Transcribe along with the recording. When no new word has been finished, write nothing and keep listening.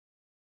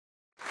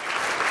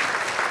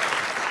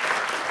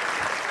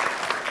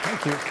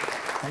Thank you.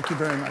 Thank you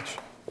very much.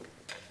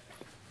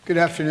 Good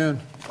afternoon.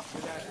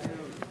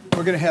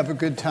 We're going to have a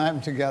good time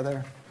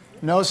together.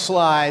 No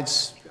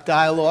slides,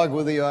 dialogue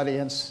with the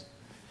audience.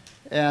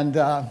 And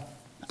I'm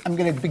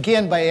going to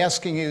begin by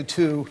asking you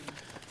to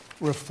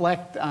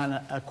reflect on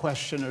a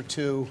question or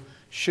two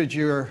should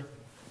you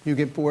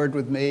get bored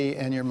with me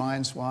and your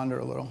minds wander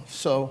a little.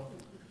 So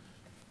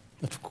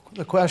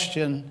the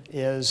question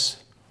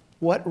is,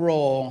 what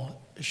role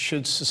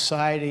should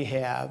society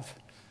have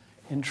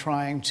in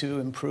trying to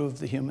improve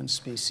the human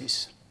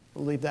species?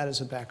 We'll leave that as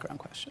a background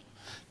question.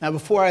 Now,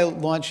 before I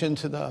launch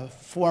into the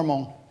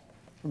formal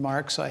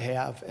remarks I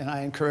have, and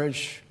I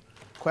encourage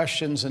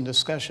questions and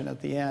discussion at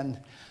the end,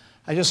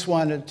 I just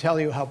wanted to tell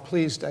you how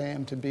pleased I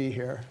am to be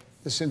here.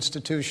 This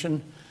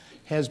institution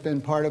has been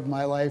part of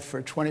my life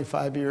for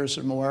 25 years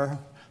or more.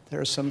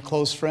 There are some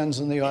close friends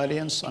in the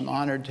audience. I'm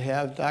honored to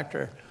have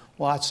Dr.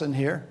 Watson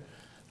here.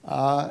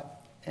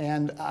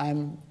 And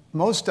I'm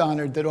most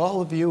honored that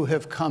all of you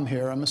have come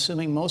here. I'm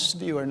assuming most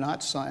of you are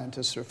not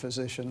scientists or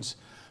physicians,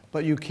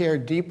 but you care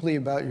deeply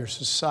about your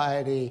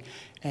society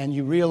and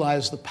you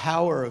realize the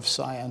power of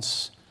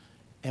science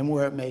and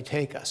where it may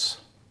take us.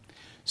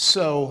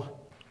 So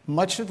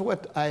much of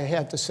what I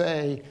had to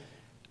say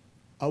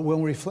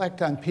will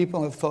reflect on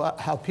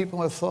how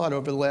people have thought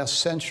over the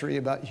last century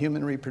about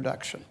human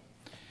reproduction.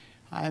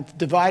 I've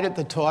divided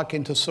the talk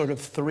into sort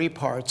of three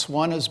parts.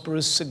 One, as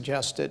Bruce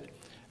suggested,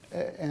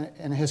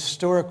 an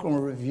historical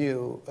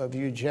review of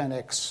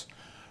eugenics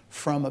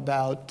from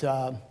about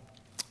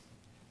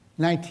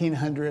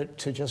 1900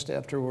 to just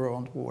after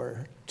World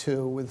War II,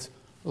 with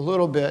a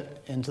little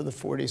bit into the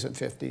 40s and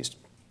 50s.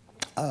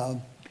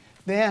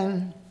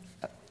 Then,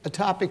 a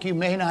topic you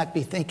may not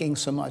be thinking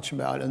so much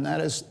about, and that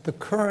is the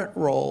current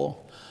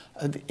role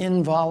of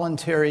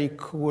involuntary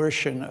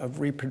coercion of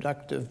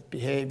reproductive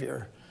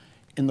behavior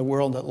in the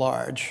world at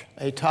large,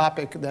 a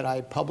topic that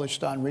I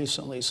published on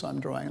recently, so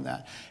I'm drawing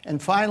that.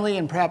 And finally,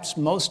 and perhaps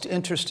most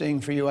interesting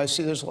for you, I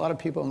see there's a lot of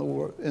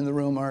people in the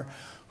room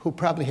who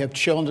probably have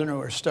children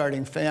or are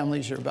starting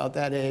families or about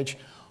that age.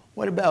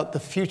 What about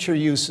the future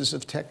uses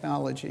of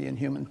technology in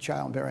human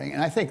childbearing?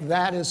 And I think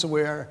that is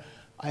where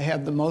I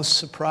have the most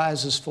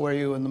surprises for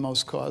you and the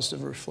most cause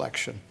of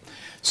reflection.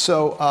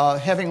 So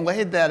having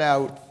laid that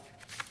out,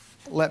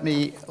 let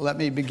me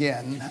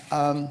begin.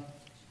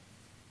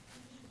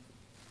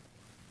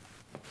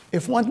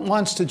 If one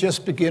wants to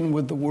just begin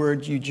with the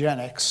word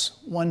eugenics,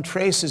 one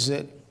traces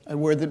it, a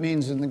word that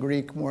means in the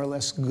Greek more or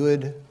less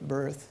good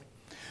birth,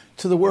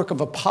 to the work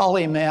of a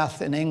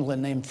polymath in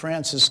England named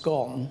Francis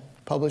Galton,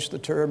 published the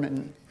term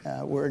and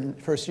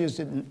first used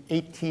it in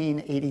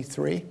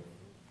 1883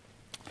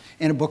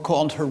 in a book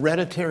called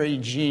Hereditary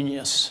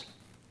Genius,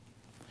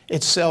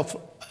 itself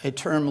a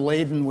term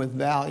laden with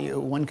value.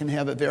 One can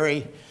have a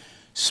very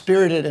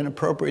spirited and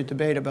appropriate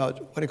debate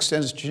about what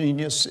extent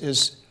genius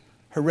is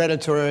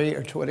hereditary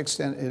or to what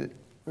extent it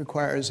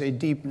requires a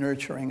deep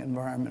nurturing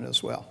environment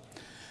as well.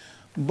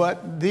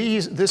 But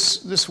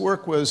this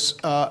work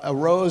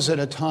arose at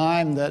a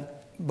time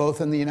that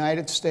both in the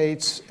United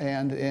States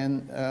and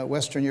in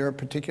Western Europe,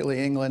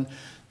 particularly England,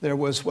 there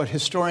was what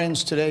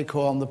historians today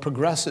call the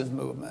progressive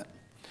movement.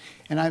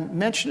 And I'm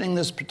mentioning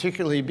this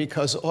particularly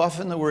because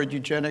often the word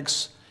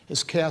eugenics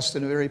is cast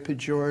in a very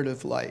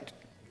pejorative light.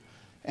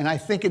 And I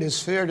think it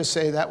is fair to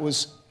say that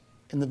was,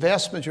 in the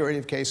vast majority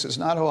of cases,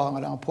 not all,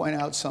 and I'll point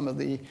out some of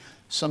the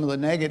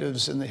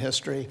negatives in the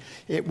history,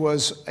 it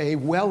was a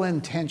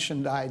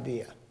well-intentioned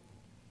idea.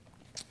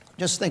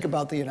 Just think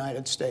about the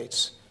United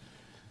States.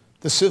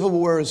 The Civil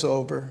War is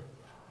over.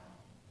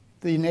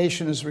 The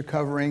nation is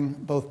recovering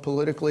both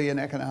politically and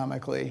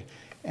economically.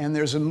 And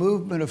there's a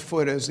movement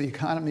afoot as the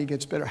economy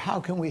gets better. How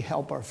can we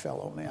help our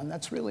fellow man?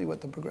 That's really what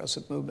the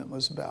progressive movement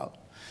was about.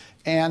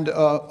 And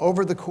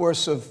over the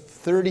course of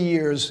 30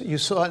 years, you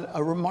saw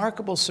a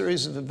remarkable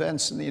series of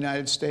events in the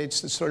United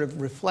States that sort of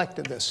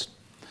reflected this.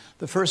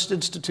 The first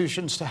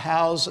institutions to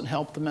house and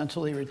help the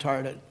mentally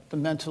retarded, the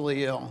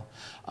mentally ill.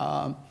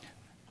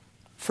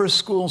 First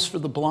schools for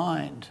the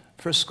blind.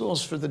 First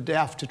schools for the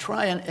deaf, to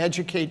try and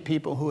educate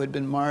people who had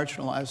been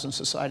marginalized in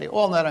society.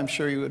 All that, I'm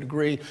sure you would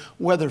agree,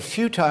 whether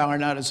futile or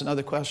not is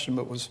another question,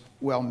 but was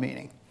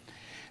well-meaning.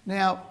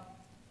 Now,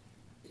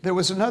 there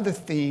was another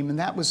theme, and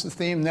that was the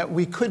theme that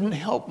we couldn't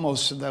help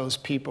most of those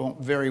people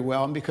very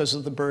well because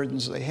of the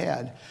burdens they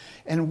had.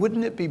 And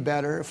wouldn't it be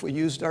better if we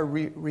used our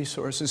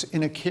resources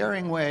in a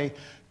caring way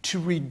to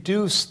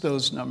reduce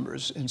those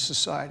numbers in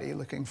society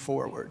looking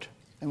forward?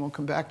 And we'll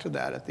come back to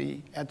that at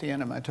the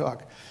end of my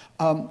talk.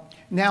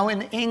 Now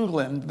in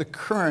England, the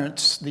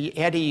currents, the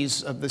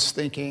eddies of this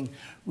thinking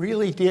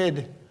really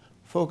did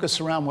focus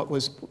around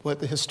what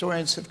the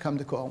historians have come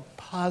to call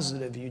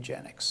positive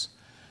eugenics.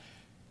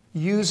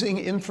 Using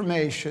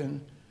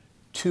information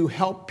to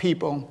help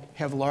people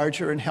have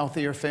larger and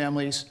healthier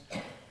families,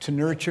 to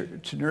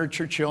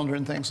nurture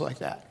children, things like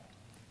that.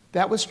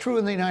 That was true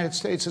in the United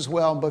States as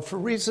well, but for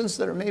reasons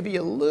that are maybe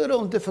a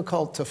little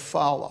difficult to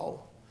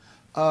follow.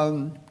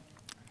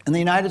 In the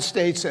United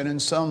States and in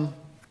some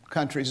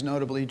countries,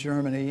 notably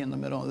Germany in the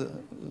middle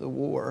of the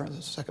war,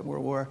 the Second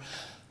World War,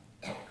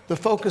 the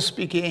focus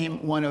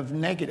became one of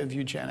negative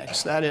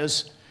eugenics. That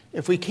is,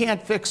 if we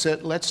can't fix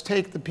it, let's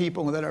take the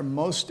people that are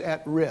most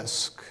at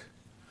risk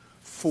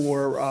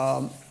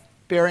for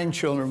bearing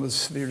children with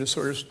severe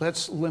disorders,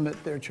 let's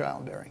limit their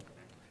childbearing.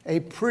 A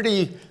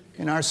pretty,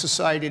 in our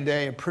society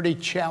today, a pretty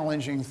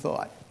challenging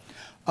thought,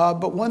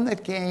 but one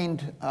that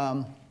gained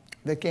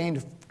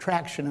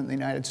traction in the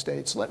United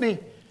States. Let me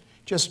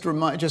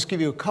just give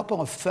you a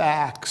couple of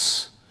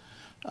facts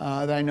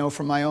that I know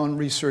from my own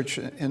research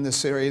in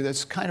this area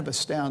that's kind of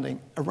astounding.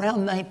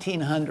 Around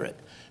 1900,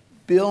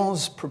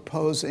 bills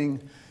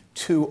proposing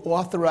to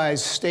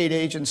authorize state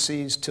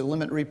agencies to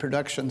limit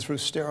reproduction through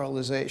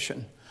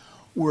sterilization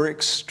were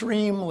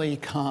extremely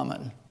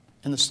common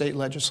in the state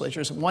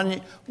legislatures.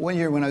 One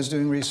year when I was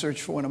doing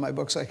research for one of my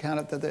books, I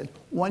counted that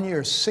 1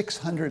 year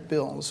 600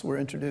 bills were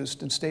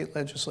introduced in state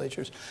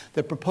legislatures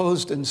that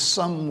proposed in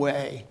some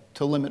way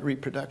to limit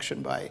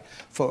reproduction by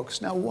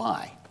folks. Now,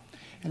 why?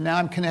 And now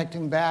I'm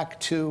connecting back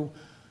to,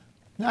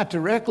 not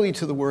directly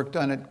to the work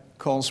done at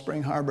Cold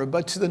Spring Harbor,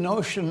 but to the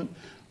notion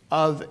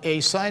of a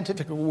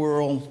scientific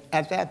world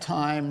at that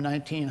time,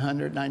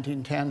 1900,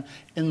 1910,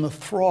 in the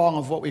thrall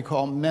of what we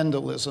call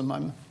Mendelism.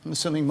 I'm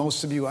assuming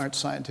most of you aren't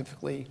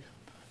scientifically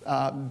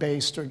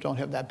based or don't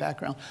have that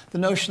background. The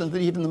notion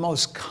that even the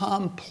most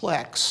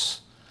complex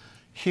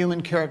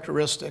human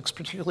characteristics,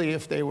 particularly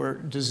if they were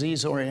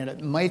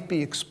disease-oriented, might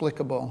be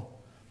explicable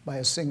by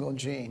a single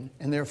gene,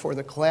 and therefore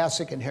the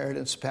classic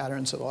inheritance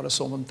patterns of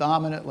autosomal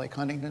dominant, like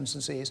Huntington's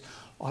disease,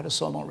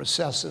 autosomal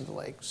recessive,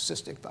 like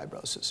cystic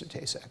fibrosis or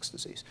Tay-Sachs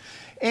disease.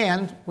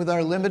 And with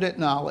our limited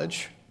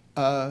knowledge,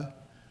 the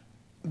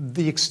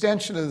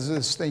extension of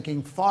this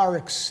thinking far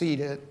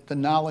exceeded the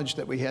knowledge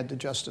that we had to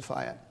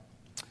justify it.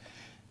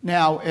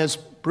 Now, as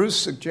Bruce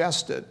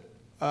suggested,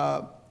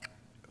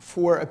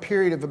 for a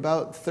period of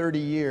about 30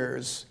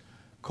 years,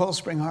 Cold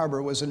Spring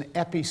Harbor was an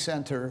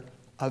epicenter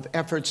of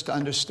efforts to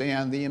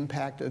understand the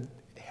impact of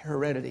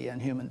heredity on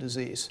human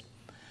disease.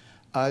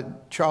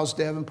 Charles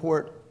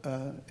Davenport,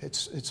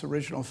 its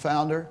original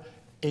founder,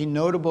 a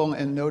notable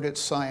and noted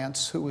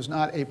science who was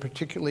not a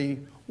particularly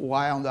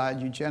wild-eyed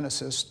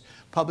eugenicist,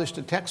 published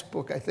a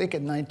textbook, I think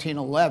in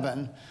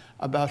 1911,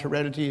 about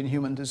heredity in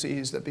human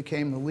disease that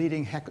became the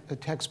leading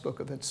textbook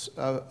of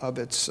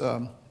its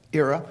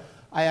era.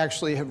 I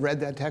actually have read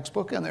that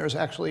textbook, and there's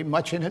actually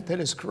much in it that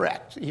is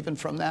correct, even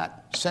from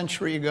that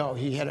century ago.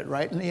 He had it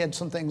right, and he had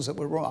some things that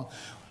were wrong.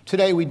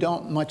 Today, we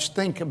don't much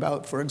think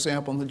about, for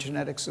example, the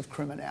genetics of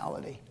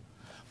criminality.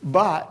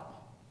 But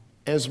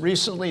as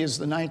recently as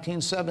the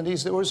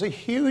 1970s, there was a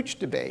huge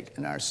debate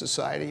in our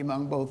society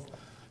among both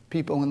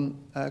people in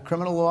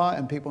criminal law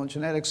and people in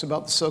genetics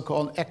about the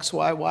so-called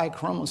XYY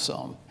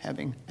chromosome,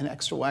 having an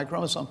extra Y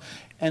chromosome,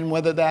 and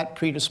whether that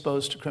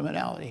predisposed to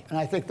criminality. And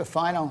I think the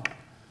final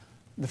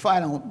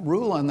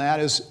rule on that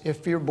is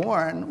if you're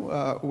born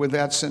with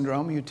that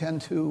syndrome, you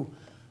tend to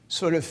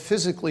sort of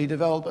physically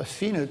develop a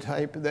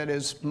phenotype that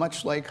is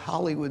much like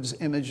Hollywood's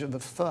image of a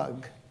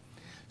thug.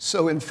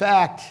 So in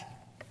fact,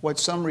 what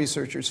some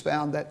researchers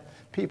found, that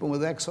people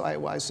with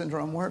XYY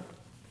syndrome weren't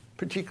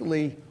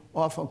particularly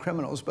awful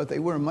criminals, but they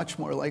were much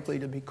more likely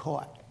to be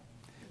caught.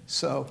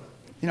 So,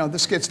 you know,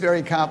 this gets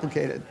very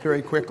complicated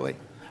very quickly.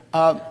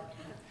 Cold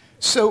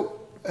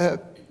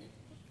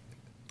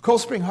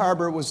Spring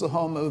Harbor was the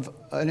home of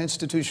an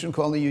institution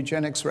called the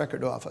Eugenics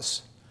Record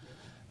Office.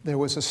 There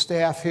was a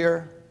staff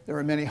here. There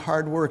were many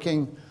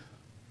hardworking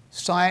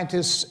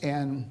scientists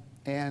and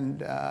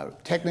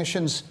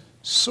technicians,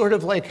 sort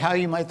of like how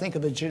you might think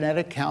of a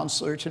genetic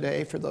counselor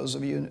today, for those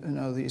of you who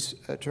know these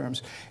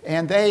terms.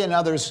 And they and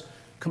others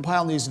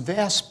compiled these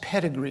vast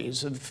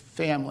pedigrees of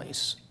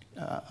families,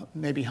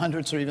 maybe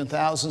hundreds or even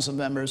thousands of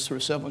members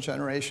through several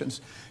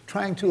generations,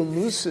 trying to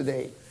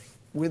elucidate,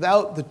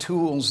 without the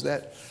tools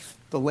that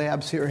the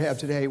labs here have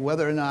today,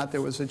 whether or not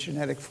there was a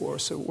genetic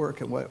force at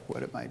work and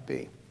what it might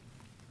be.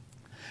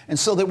 And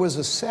so there was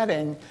a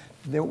setting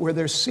where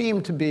there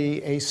seemed to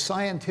be a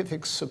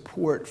scientific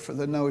support for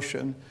the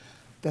notion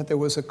that there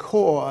was a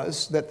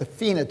cause, that the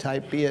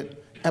phenotype, be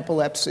it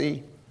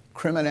epilepsy,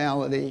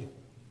 criminality,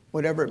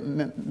 whatever,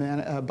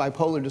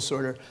 bipolar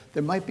disorder,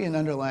 there might be an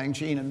underlying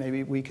gene, and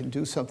maybe we can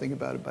do something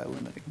about it by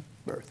limiting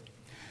birth.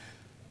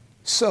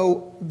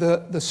 So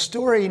the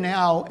story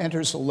now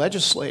enters a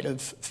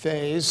legislative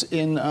phase.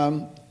 In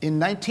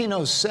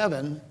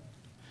 1907,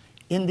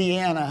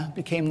 Indiana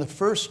became the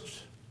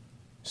first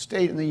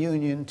state in the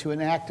Union to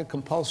enact a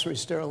compulsory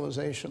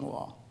sterilization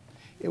law.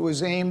 It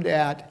was aimed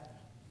at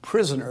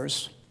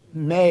prisoners,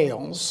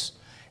 males,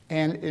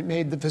 and it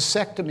made the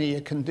vasectomy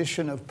a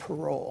condition of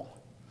parole.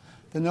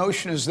 The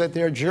notion is that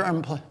their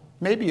germ,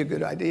 may be a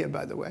good idea,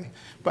 by the way,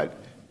 but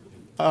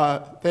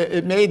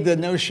it made the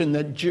notion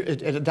that,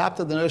 it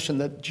adopted the notion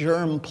that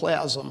germ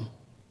plasm,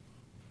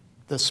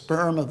 the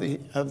sperm of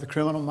the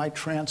criminal, might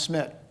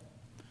transmit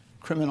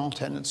criminal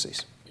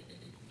tendencies.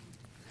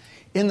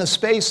 In the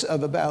space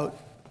of about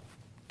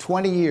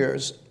 20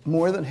 years,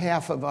 more than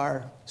half of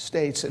our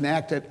states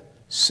enacted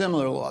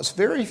similar laws.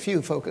 Very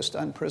few focused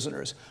on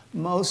prisoners.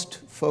 Most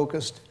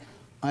focused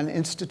on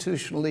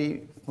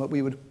institutionally, what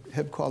we would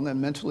have called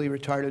them mentally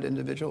retarded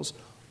individuals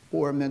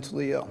or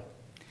mentally ill.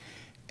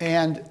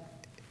 And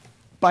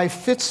by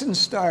fits and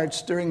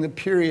starts during the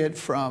period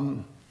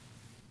from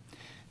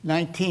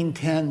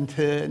 1910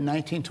 to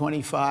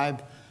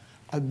 1925,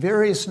 a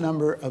various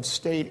number of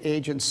state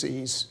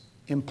agencies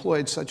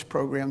employed such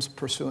programs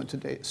pursuant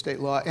to state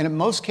law. And in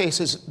most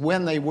cases,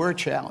 when they were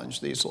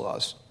challenged, these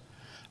laws,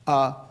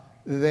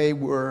 they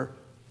were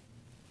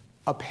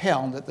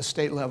upheld at the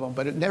state level,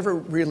 but it never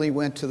really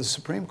went to the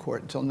Supreme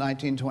Court until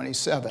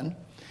 1927.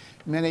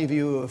 Many of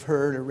you have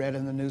heard or read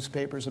in the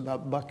newspapers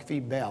about Buck v.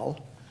 Bell,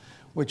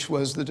 which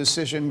was the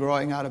decision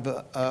growing out of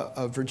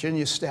a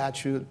Virginia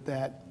statute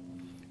that,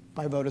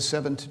 by vote of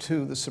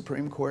 7-2, the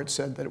Supreme Court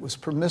said that it was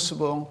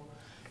permissible,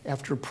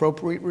 after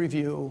appropriate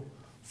review,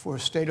 for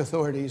state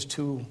authorities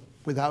to,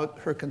 without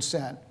her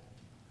consent,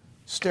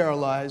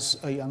 sterilize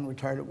a young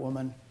retarded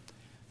woman.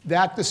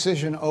 That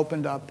decision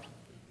opened up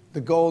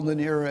the golden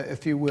era,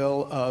 if you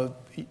will, of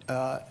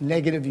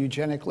negative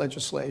eugenic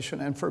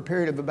legislation. And for a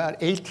period of about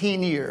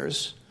 18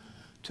 years,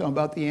 till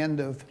about the end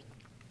of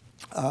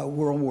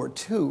World War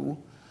II,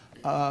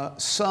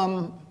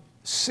 some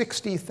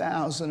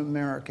 60,000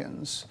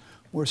 Americans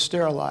were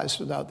sterilized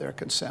without their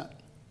consent.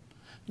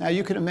 Now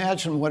you can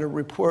imagine what a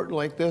report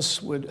like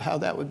this would, how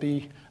that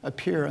would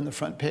appear on the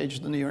front page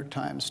of the New York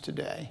Times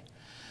today.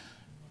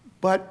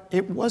 But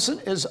it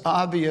wasn't as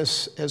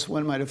obvious as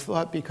one might have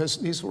thought, because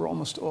these were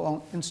almost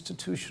all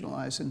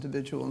institutionalized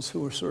individuals who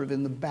were sort of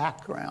in the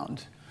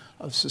background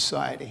of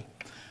society.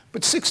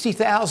 But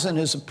 60,000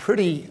 is a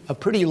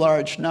pretty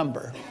large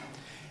number.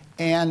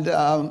 And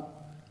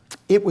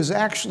it was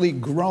actually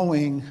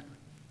growing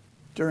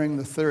during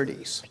the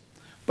 30s.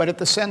 But at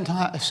the same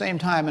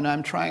time, and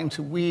I'm trying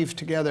to weave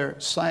together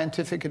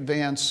scientific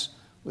advance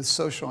with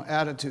social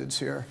attitudes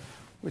here,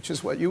 which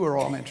is what you were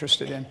all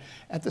interested in.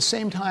 At the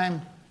same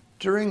time,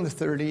 during the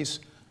 30s,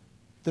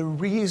 the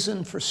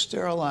reason for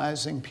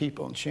sterilizing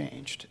people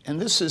changed. And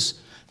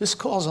this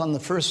calls on the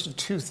first of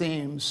two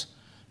themes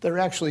that are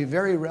actually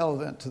very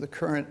relevant to the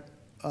current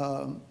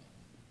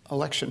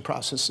election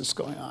process that's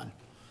going on: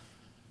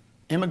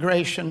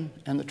 immigration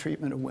and the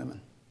treatment of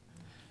women.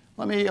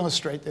 Let me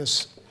illustrate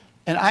this.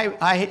 And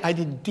I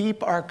did deep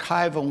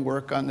archival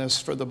work on this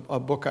for a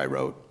book I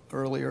wrote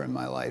earlier in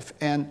my life.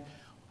 And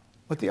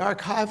what the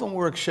archival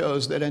work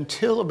shows that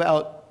until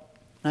about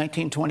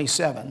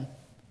 1927,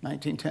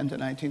 1910 to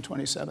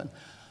 1927,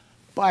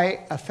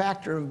 by a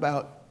factor of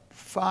about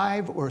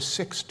 5 or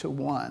 6 to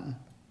 1,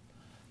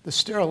 the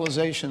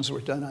sterilizations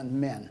were done on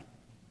men.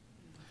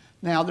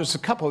 Now, there's a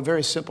couple of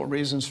very simple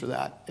reasons for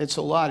that. It's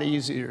a lot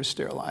easier to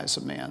sterilize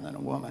a man than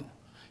a woman.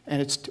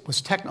 And it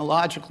was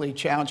technologically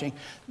challenging.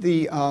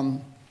 The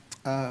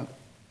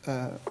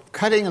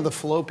cutting of the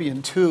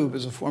fallopian tube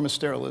as a form of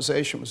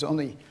sterilization was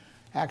only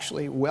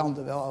actually well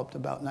developed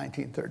about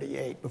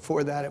 1938.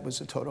 Before that, it was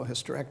a total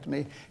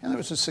hysterectomy, and there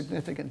was a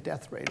significant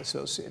death rate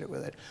associated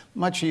with it.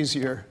 Much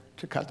easier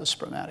to cut the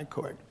spermatic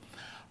cord.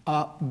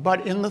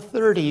 But in the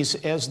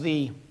 30s, as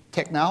the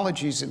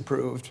technologies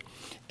improved,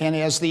 and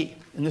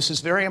and this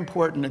is very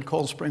important, and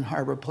Cold Spring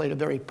Harbor played a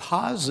very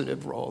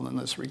positive role in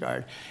this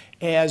regard,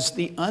 as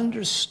the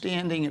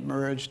understanding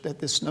emerged that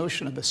this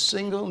notion of a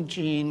single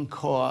gene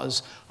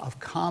cause of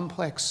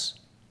complex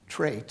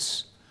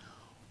traits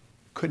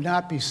could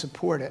not be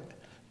supported,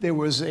 there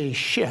was a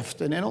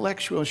shift, an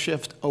intellectual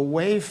shift,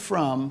 away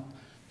from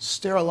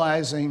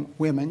sterilizing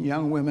women,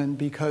 young women,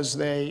 because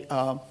they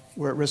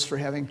were at risk for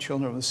having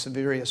children with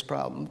severe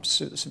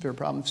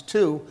problems,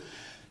 to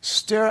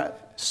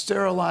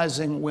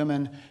sterilizing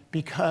women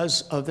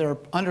because of their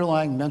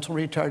underlying mental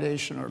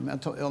retardation or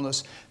mental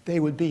illness. They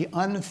would be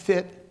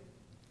unfit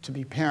to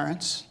be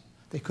parents.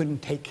 They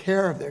couldn't take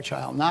care of their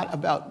child,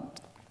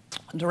 not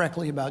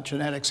directly about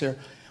genetics here,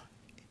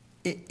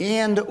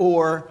 and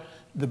or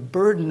the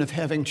burden of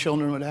having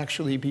children would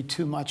actually be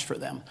too much for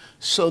them.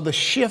 So the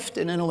shift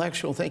in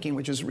intellectual thinking,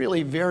 which is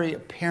really very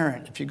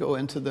apparent if you go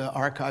into the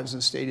archives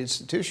of state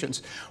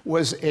institutions,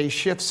 was a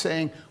shift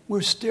saying,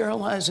 we're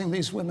sterilizing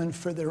these women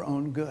for their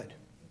own good.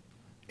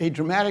 A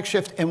dramatic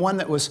shift, and one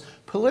that was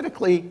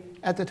politically,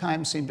 at the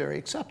time, seemed very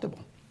acceptable.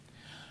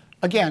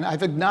 Again,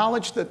 I've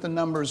acknowledged that the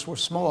numbers were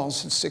small,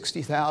 since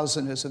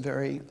 60,000 is a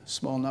very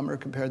small number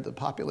compared to the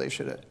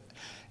population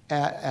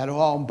at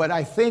all. But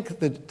I think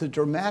that the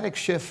dramatic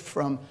shift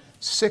from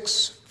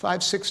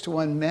 5, 6 to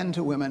 1 men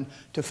to women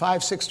to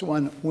 5, 6 to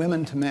 1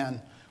 women to men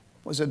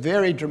was a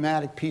very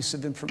dramatic piece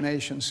of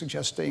information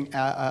suggesting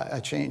a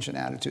change in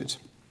attitudes.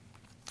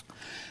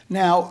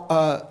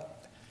 Now,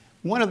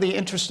 one of the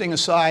interesting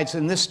asides,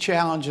 and this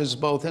challenges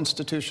both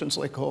institutions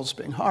like Cold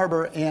Spring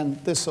Harbor and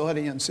this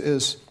audience,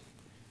 is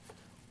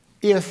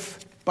if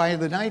by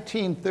the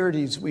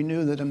 1930s we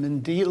knew that a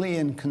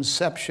Mendelian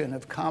conception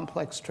of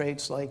complex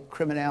traits like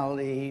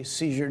criminality,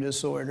 seizure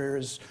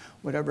disorders,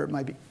 whatever it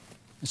might be,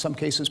 in some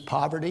cases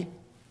poverty,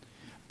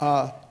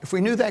 if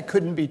we knew that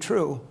couldn't be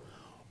true,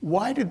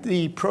 why did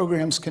the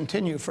programs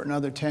continue for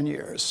another 10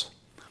 years?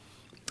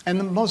 And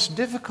the most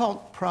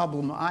difficult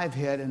problem I've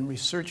had in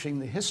researching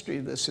the history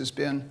of this has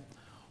been,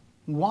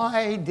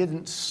 Why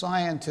didn't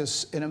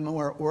scientists in a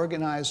more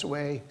organized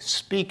way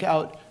speak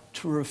out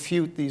to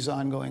refute these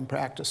ongoing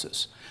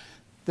practices?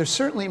 There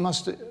certainly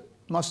must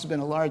have been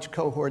a large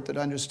cohort that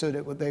understood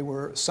it, but they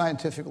were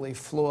scientifically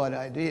flawed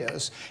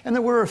ideas. And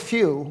there were a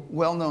few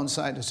well-known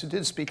scientists who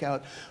did speak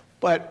out.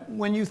 But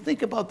when you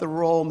think about the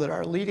role that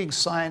our leading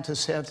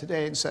scientists have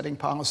today in setting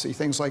policy,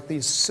 things like the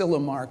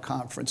Silomar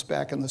conference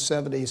back in the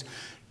 70s,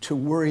 to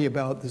worry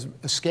about the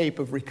escape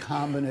of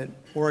recombinant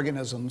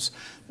organisms,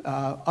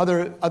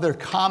 other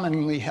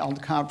commonly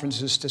held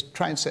conferences to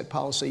try and set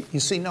policy, you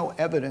see no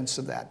evidence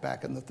of that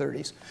back in the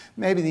 30s.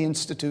 Maybe the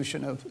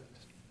institution of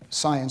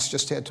science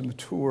just had to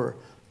mature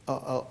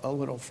a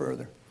little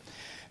further.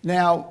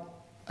 Now,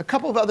 a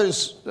couple of other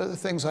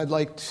things I'd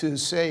like to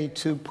say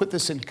to put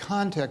this in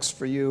context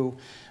for you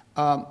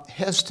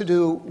has to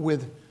do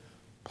with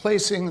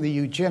placing the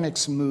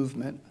eugenics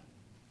movement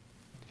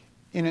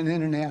in an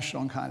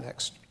international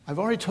context. I've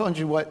already told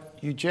you what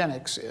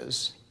eugenics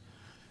is,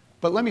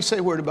 but let me say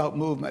a word about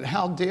movement.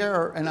 How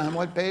dare and on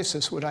what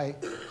basis would I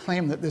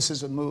claim that this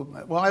is a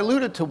movement? Well, I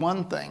alluded to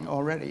one thing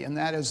already, and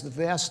that is the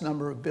vast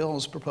number of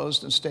bills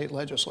proposed in state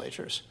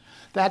legislatures.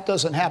 That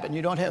doesn't happen.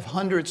 You don't have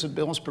hundreds of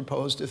bills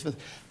proposed if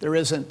there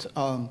isn't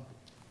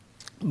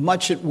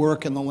much at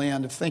work in the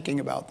land of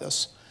thinking about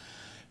this.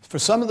 For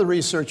some of the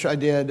research I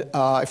did,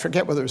 I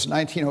forget whether it was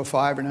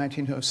 1905 or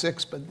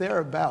 1906, but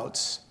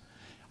thereabouts,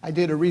 I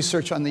did a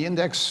research on the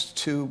index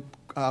to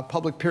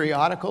public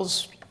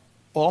periodicals,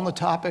 all the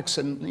topics,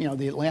 and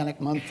the Atlantic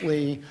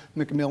Monthly,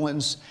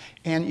 Macmillan's,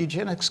 and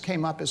eugenics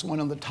came up as one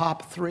of the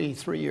top 3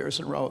 years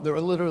in a row. There were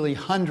literally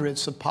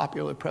hundreds of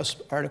popular press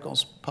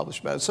articles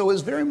published about it. So it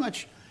was very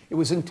much, it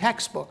was in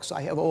textbooks.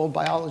 I have old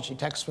biology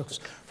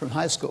textbooks from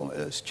high school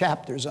as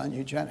chapters on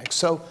eugenics.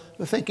 So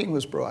the thinking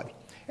was broad.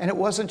 And it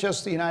wasn't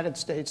just the United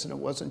States, and it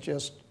wasn't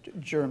just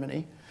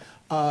Germany.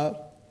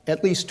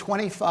 At least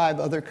 25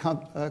 other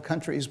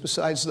countries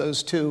besides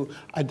those 2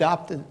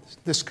 adopted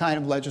this kind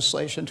of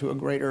legislation to a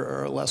greater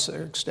or a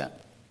lesser extent.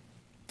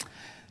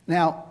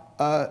 Now,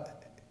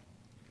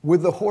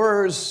 with the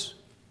horrors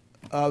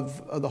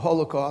of the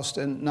Holocaust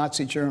and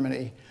Nazi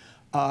Germany,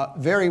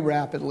 very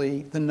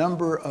rapidly, the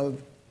number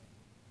of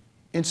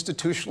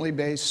institutionally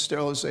based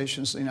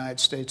sterilizations in the United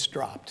States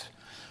dropped.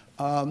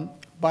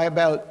 By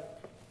about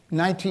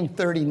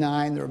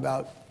 1939, there were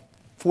about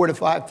 4,000 to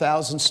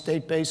 5,000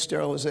 state-based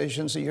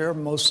sterilizations a year,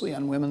 mostly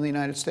on women in the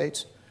United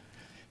States.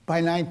 By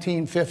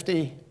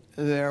 1950,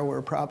 there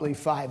were probably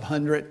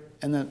 500,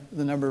 and then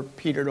the number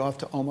petered off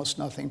to almost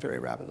nothing very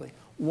rapidly.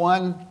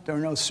 1, there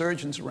were no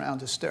surgeons around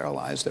to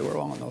sterilize. They were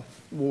all in the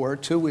war.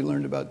 2, we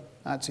learned about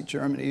Nazi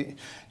Germany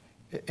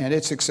and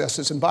its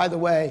successes. And by the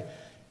way,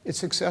 its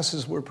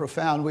successes were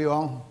profound. We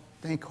all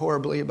think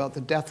horribly about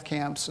the death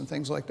camps and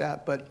things like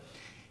that, but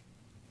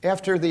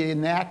after the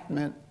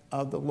enactment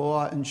of the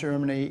law in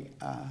Germany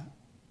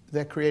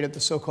that created the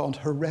so-called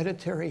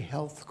hereditary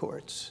health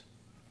courts.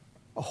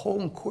 A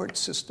whole court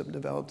system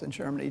developed in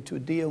Germany to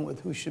deal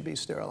with who should be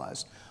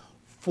sterilized.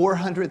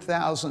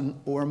 400,000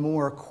 or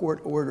more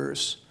court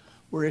orders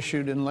were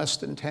issued in less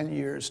than 10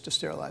 years to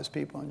sterilize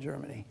people in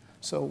Germany.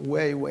 So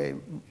way,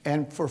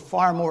 and for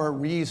far more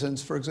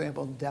reasons. For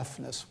example,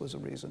 deafness was a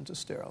reason to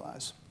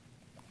sterilize.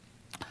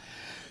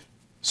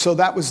 So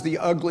that was the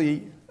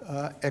ugly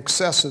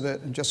excess of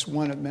it, and just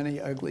one of many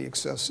ugly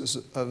excesses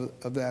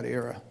of that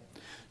era.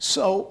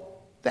 So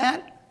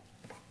that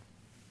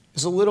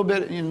is a little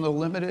bit, in the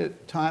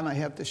limited time I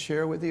have to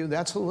share with you,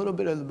 that's a little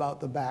bit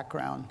about the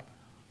background.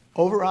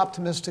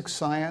 Over-optimistic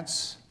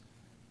science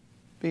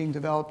being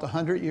developed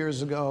 100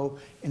 years ago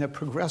in a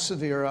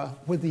progressive era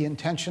with the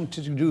intention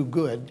to do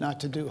good,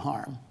 not to do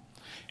harm.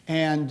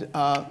 And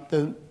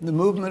the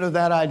movement of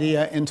that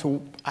idea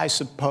into, I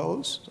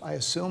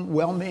assume,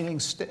 well-meaning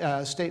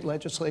state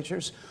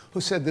legislatures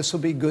who said this will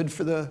be good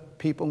for the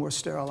people we're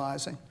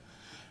sterilizing.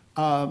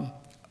 Among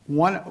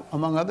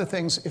other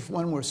things, if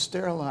one were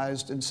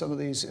sterilized in some of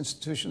these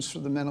institutions for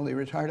the mentally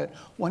retarded,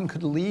 one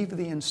could leave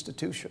the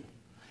institution.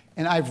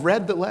 And I've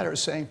read the letter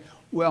saying,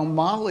 well,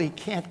 Molly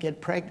can't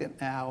get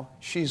pregnant now.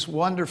 She's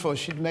wonderful.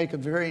 She'd make a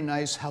very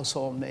nice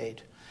household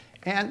maid.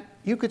 And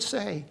you could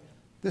say,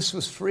 this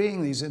was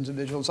freeing these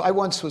individuals. I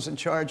once was in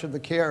charge of the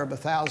care of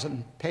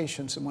 1,000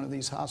 patients in one of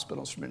these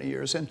hospitals for many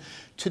years. And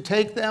to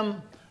take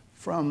them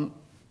from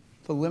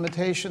the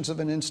limitations of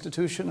an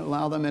institution,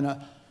 allow them in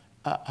a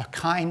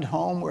kind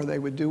home where they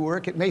would do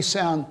work, it may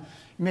sound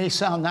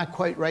not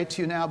quite right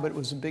to you now, but it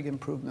was a big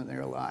improvement in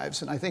their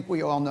lives. And I think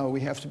we all know we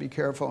have to be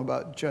careful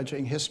about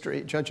judging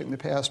history, judging the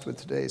past with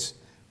today's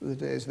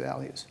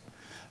values.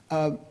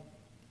 But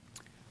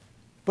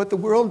the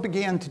world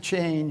began to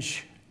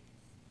change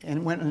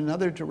and went in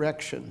another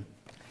direction.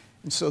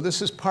 And so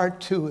this is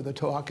part 2 of the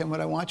talk, and what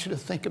I want you to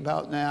think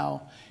about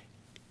now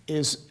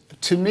is,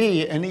 to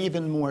me, an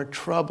even more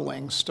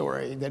troubling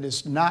story that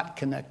is not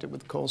connected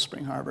with Cold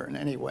Spring Harbor in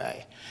any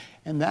way.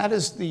 And that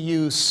is the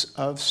use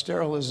of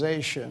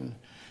sterilization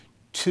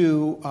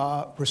to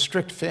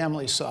restrict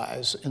family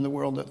size in the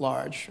world at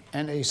large.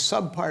 And a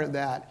subpart of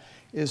that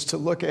is to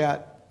look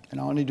at, and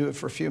I'll only do it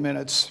for a few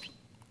minutes,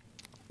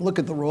 look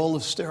at the role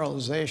of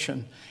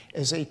sterilization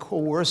as a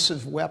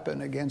coercive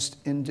weapon against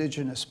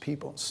indigenous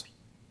peoples.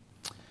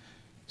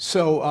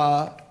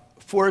 So,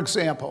 for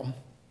example,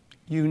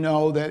 you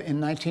know that in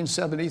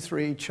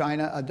 1973,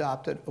 China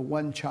adopted a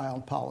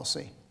one-child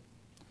policy.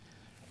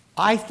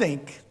 I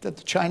think that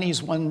the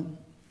Chinese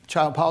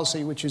one-child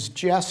policy, which is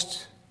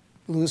just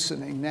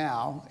loosening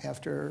now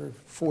after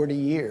 40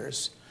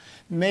 years,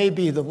 may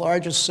be the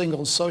largest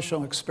single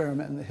social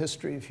experiment in the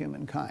history of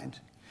humankind,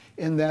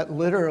 in that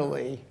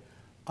literally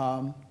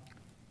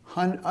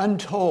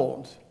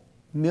untold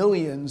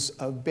millions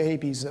of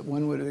babies that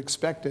one would have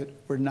expected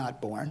were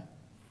not born.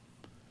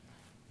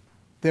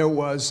 There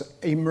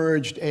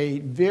emerged a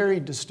very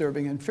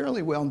disturbing and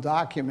fairly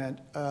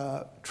well-documented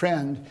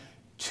trend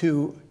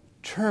to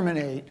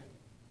terminate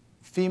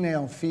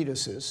female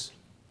fetuses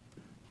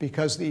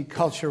because the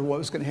culture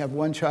was going to have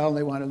one child and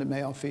they wanted a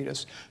male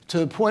fetus, to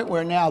the point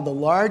where now the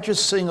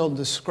largest single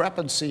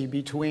discrepancy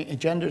between,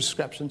 gender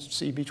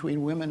discrepancy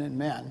between women and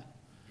men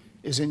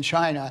is in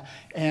China,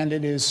 and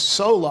it is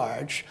so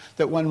large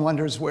that one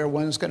wonders where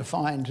one is going to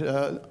find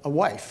a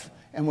wife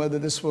and whether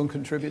this will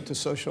contribute to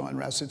social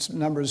unrest. It's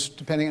numbers,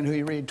 depending on who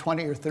you read,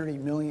 20 or 30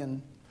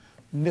 million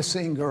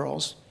missing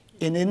girls.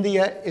 In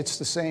India, it's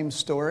the same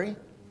story,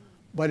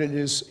 but it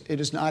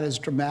is not as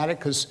dramatic,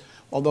 because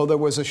although there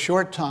was a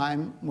short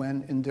time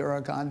when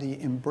Indira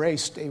Gandhi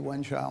embraced a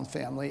one-child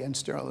family and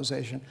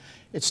sterilization,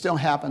 it still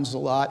happens a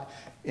lot.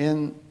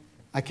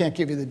 I can't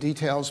give you the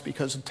details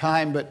because of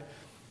time, but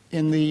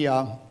in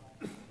the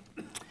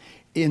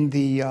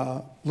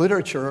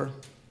literature,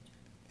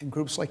 and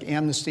groups like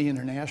Amnesty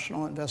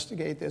International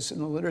investigate this, in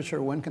the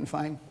literature one can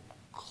find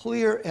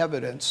clear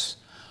evidence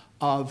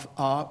of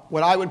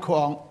what I would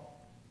call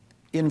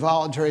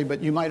involuntary,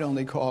 but you might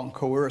only call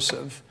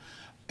coercive,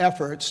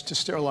 efforts to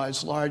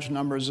sterilize large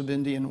numbers of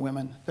Indian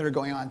women that are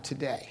going on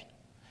today.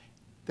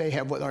 They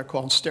have what are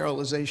called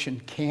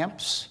sterilization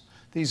camps.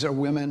 These are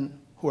women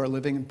who are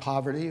living in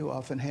poverty, who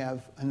often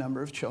have a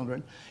number of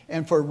children,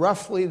 and for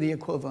roughly the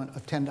equivalent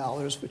of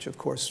 $10, which of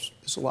course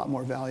is a lot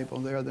more valuable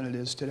there than it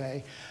is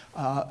today,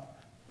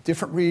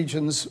 different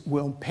regions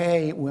will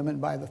pay women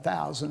by the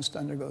thousands to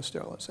undergo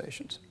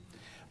sterilizations.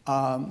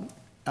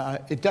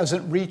 It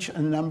doesn't reach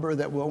a number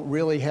that will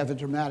really have a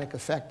dramatic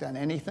effect on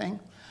anything.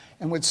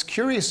 And what's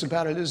curious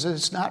about it is that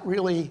it's not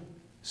really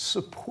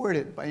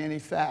supported by any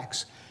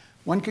facts.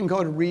 One can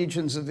go to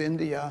regions of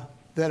India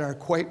that are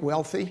quite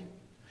wealthy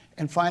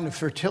and find a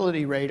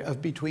fertility rate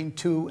of between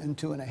 2 and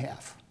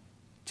 2.5,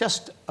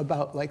 just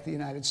about like the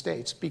United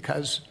States,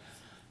 because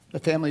the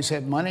families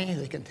have money,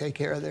 they can take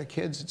care of their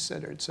kids, et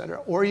cetera, et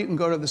cetera. Or you can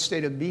go to the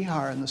state of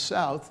Bihar in the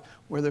south,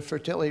 where the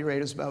fertility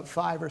rate is about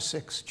 5 or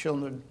 6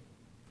 children.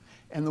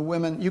 And the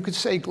women, you could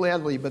say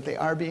gladly, but they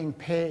are being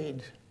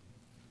paid.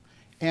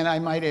 And I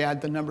might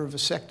add, the number of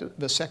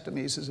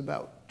vasectomies is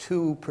about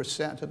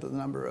 2% of the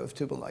number of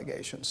tubal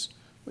ligations,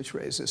 which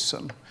raises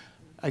some,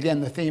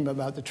 again, the theme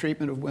about the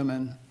treatment of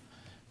women,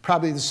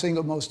 probably the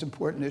single most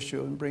important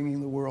issue in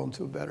bringing the world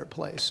to a better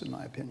place, in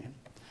my opinion.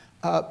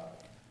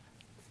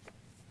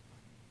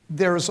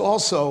 There is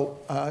also,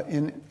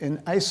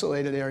 in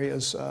isolated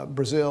areas,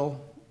 Brazil,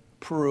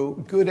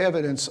 Peru, good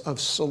evidence of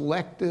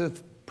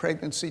selective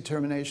pregnancy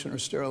termination or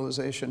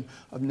sterilization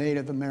of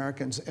Native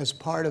Americans as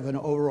part of an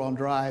overall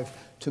drive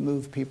to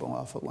move people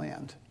off of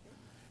land.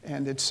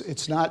 And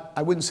it's not,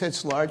 I wouldn't say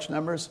it's large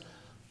numbers,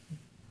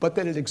 but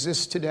that it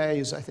exists today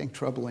is, I think,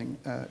 troubling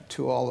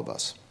to all of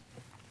us.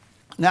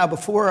 Now,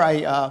 before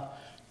I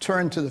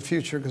turn to the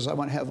future, because I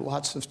want to have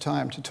lots of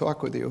time to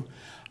talk with you,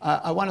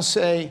 I want to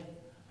say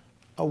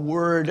a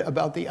word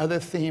about the other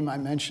theme I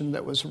mentioned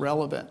that was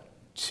relevant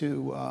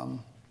to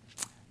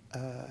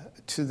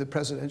the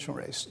presidential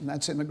race, and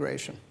that's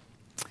immigration.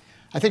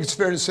 I think it's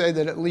fair to say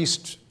that at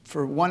least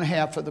for one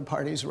half of the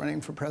parties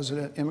running for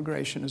president,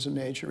 immigration is a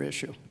major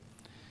issue.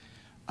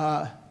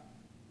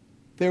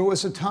 There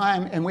was a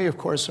time, and we of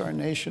course are a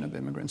nation of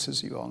immigrants,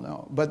 as you all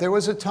know, but there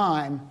was a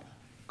time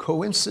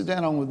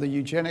coincidental with the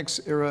eugenics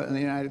era in the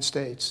United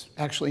States.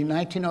 Actually,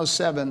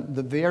 1907,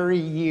 the very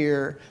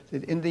year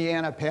that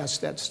Indiana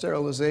passed that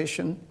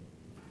sterilization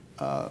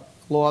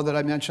law that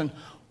I mentioned,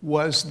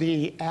 was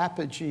the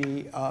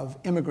apogee of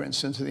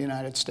immigrants into the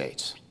United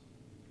States.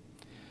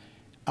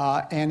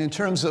 And in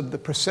terms of the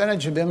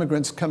percentage of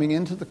immigrants coming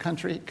into the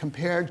country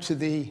compared to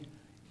the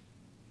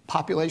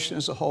population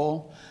as a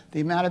whole, the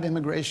amount of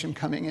immigration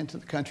coming into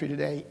the country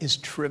today is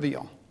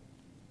trivial.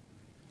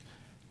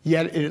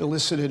 Yet it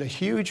elicited a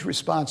huge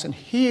response. And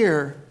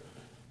here,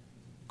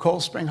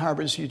 Cold Spring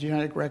Harbor's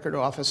Eugenic Record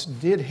Office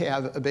did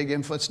have a big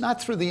influence,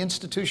 not through the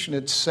institution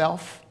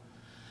itself,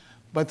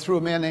 but through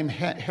a man named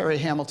Harry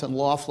Hamilton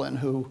Laughlin,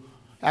 who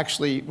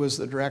actually was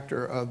the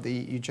director of the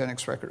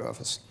Eugenics Record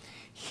Office.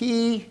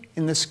 He,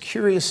 in this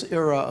curious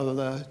era of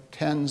the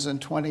 10s and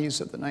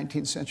 20s of the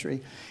 19th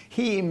century,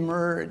 he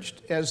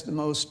emerged as the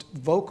most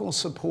vocal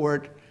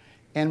support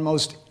and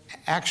most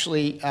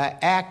actually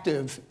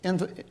active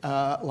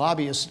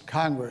lobbyist in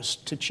Congress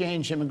to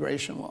change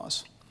immigration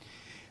laws.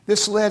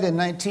 This led in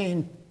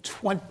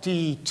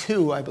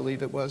 1922, I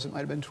believe it was, it might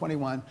have been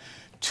 21,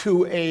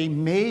 to a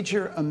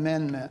major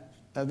amendment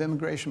of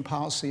immigration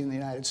policy in the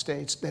United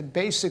States that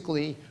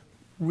basically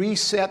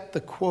reset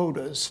the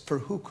quotas for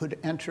who could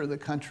enter the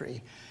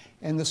country.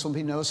 And this will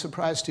be no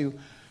surprise to you,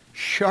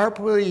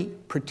 sharply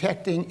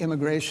protecting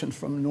immigration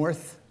from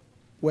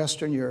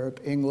northwestern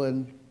Europe,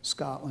 England,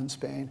 Scotland,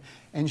 Spain,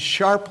 and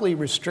sharply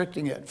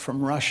restricting it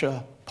from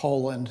Russia,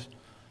 Poland,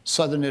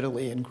 southern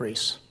Italy, and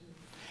Greece.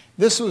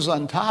 This was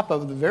on top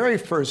of the very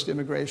first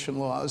immigration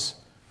laws.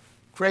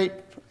 Great.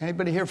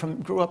 Anybody here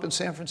grew up in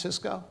San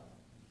Francisco?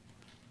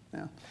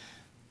 Yeah.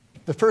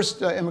 The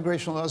first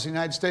immigration laws in the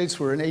United States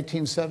were in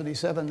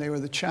 1877. They were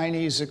the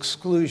Chinese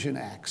Exclusion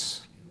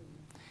Acts.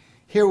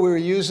 Here we were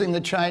using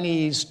the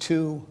Chinese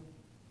to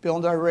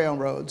build our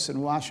railroads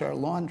and wash our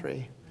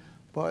laundry,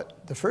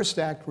 but the first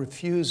act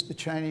refused the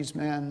Chinese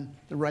men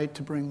the right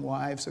to bring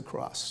wives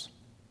across,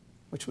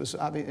 which was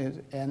obvious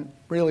and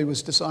really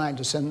was designed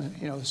to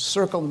send,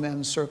 circle the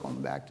men, circle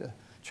them back to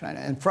China.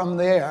 And from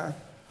there,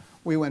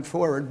 we went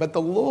forward. But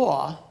the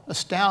law,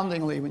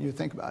 astoundingly, when you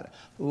think about it,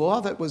 the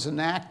law that was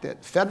enacted,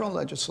 federal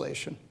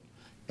legislation,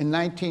 in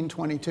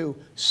 1922,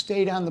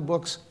 stayed on the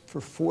books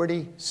for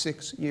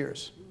 46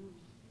 years,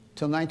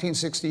 till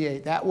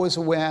 1968. That was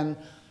when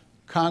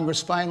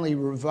Congress finally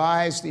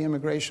revised the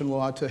immigration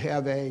law to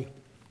have a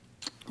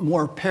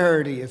more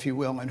parity, if you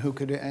will, in who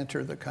could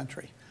enter the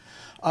country.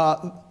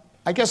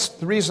 I guess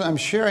the reason I'm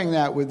sharing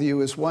that with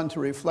you is, one,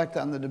 to reflect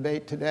on the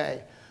debate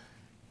today.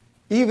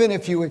 Even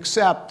if you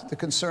accept the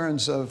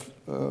concerns of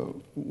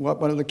what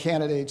one of the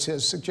candidates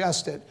has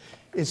suggested,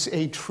 it's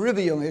a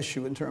trivial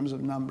issue in terms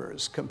of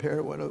numbers compared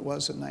to what it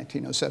was in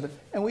 1907.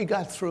 And we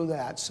got through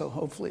that, so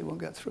hopefully we'll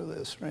get through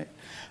this, right?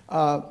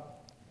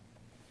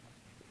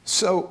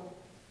 So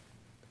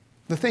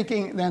the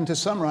thinking, then to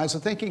summarize, the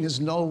thinking is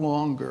no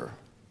longer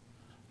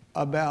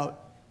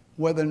about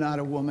whether or not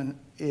a woman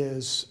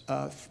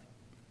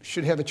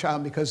should have a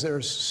child because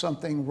there's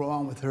something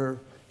wrong with her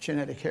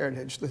genetic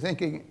heritage. The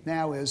thinking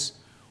now is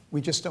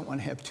we just don't want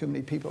to have too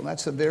many people.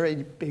 That's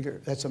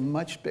a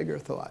much bigger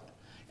thought.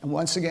 And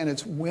once again,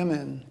 it's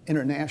women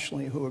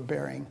internationally who are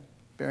bearing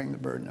the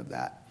burden of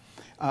that.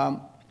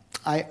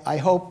 I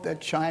hope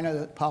that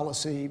China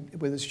policy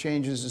with its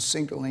changes is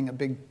signaling a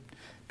big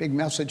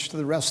message to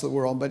the rest of the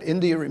world, but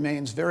India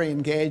remains very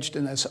engaged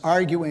in this,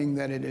 arguing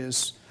that it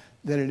is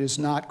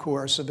not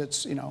coercive.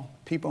 It's,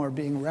 people are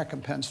being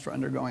recompensed for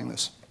undergoing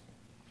this.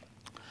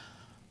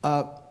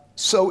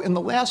 So in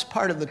the last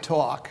part of the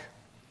talk,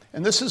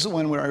 and this is the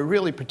one where I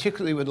really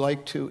particularly would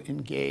like to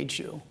engage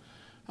you,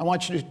 I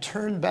want you to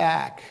turn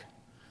back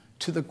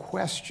to the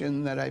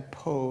question that I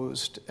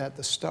posed at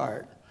the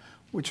start,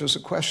 which was a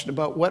question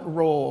about what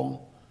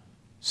role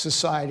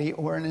society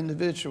or an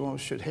individual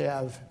should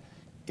have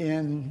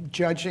in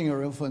judging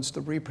or influence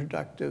the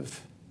reproductive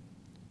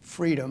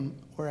freedom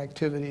or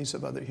activities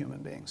of other human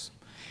beings.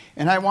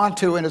 And I want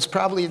to, and it's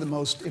probably the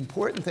most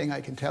important thing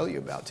I can tell you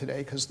about today,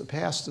 because the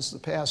past is the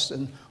past,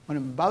 and what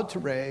I'm about to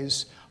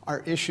raise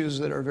are issues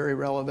that are very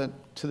relevant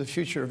to the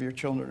future of your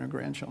children and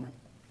grandchildren.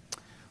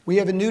 We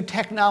have a new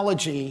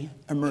technology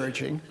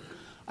emerging.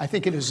 I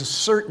think it is a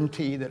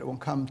certainty that it will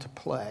come to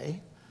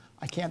play.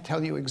 I can't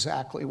tell you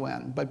exactly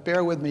when, but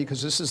bear with me,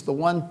 because this is the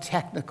one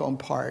technical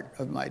part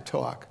of my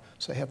talk,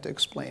 so I have to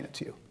explain it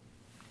to you.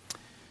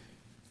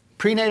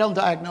 Prenatal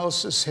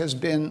diagnosis has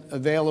been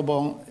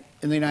available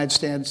in the United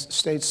States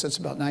since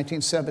about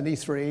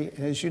 1973. And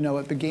as you know,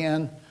 it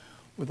began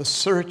with a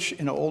search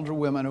in older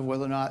women of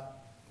whether or not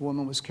a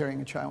woman was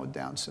carrying a child with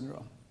Down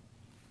syndrome.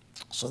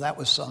 So that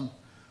was some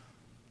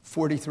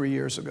 43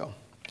 years ago.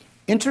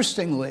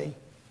 Interestingly,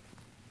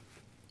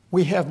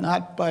 we have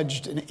not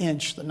budged an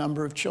inch the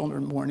number of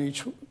children born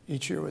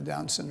each year with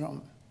Down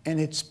syndrome. And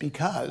it's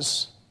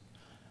because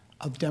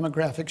of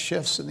demographic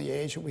shifts in the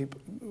age at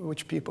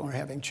which people are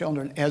having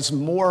children. As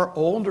more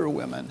older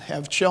women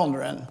have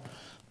children,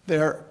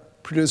 they're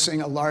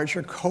producing a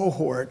larger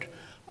cohort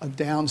of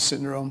Down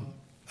syndrome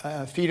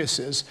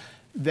fetuses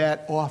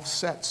that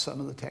offset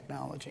some of the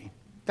technology.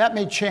 That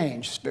may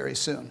change very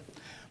soon.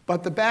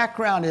 But the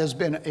background has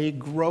been a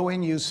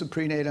growing use of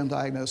prenatal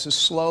diagnosis,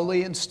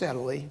 slowly and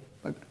steadily,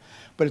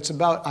 but it's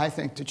about, I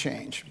think, to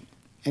change.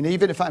 And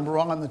even if I'm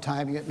wrong on the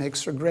timing, it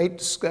makes for great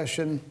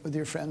discussion with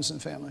your friends and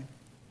family.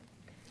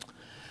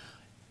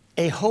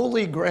 A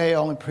holy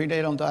grail in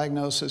prenatal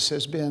diagnosis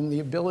has been the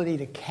ability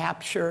to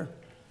capture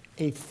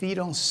a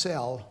fetal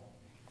cell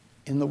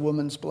in the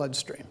woman's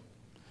bloodstream.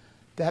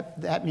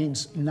 That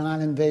means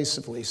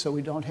non-invasively, so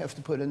we don't have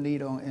to put a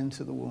needle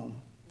into the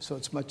womb. So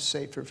it's much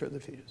safer for the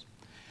fetus.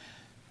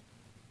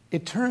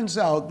 It turns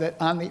out that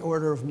on the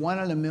order of 1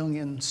 in a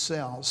million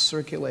cells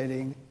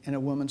circulating in a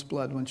woman's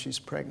blood when she's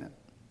pregnant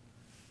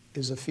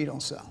is a fetal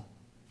cell.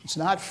 It's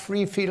not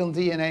free fetal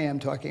DNA I'm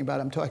talking about.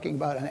 I'm talking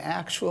about an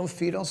actual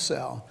fetal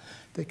cell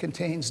that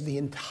contains the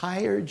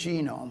entire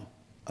genome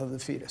of the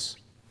fetus.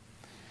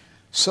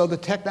 So the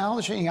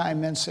technology I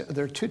mentioned,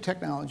 there are two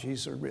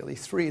technologies, or really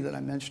three, that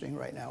I'm mentioning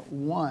right now.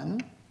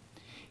 One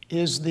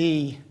is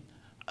the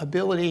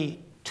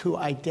ability to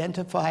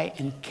identify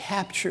and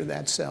capture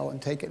that cell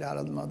and take it out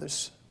of the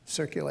mother's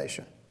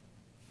circulation.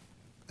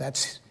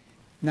 That's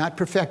not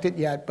perfected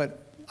yet,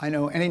 but I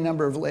know any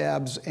number of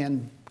labs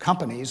and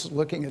companies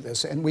looking at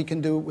this, and we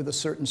can do it with a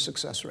certain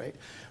success rate.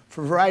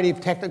 For a variety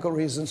of technical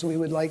reasons, we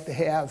would like to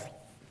have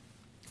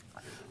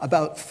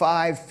about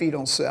 5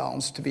 fetal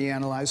cells to be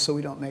analyzed so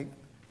we don't make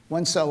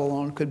one cell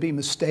alone. Could be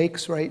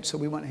mistakes, right? So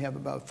we want to have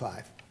about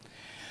 5.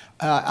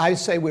 I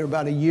say we're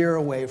about a year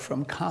away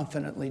from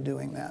confidently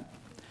doing that.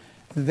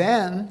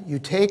 Then you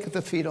take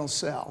the fetal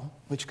cell,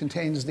 which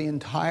contains the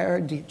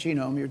entire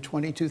genome, your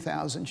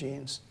 22,000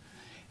 genes,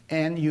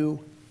 and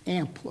you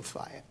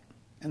amplify it.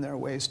 And there are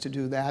ways to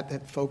do that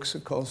that folks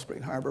at Cold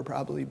Spring Harbor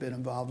probably been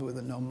involved with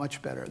and know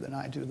much better than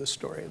I do the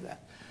story of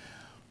that.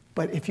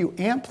 But if you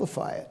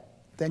amplify it,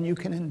 then you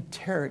can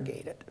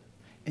interrogate it.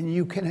 And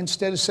you can,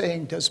 instead of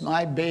saying, does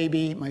my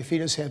baby, my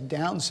fetus have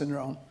Down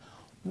syndrome,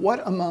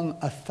 what among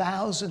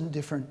 1,000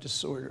 different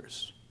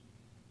disorders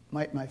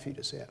might my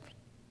fetus have?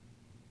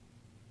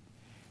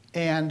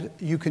 And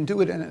you can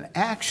do it in an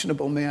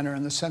actionable manner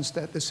in the sense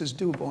that this is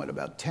doable at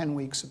about 10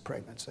 weeks of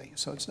pregnancy.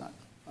 So it's not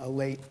a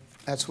late,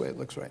 that's the way it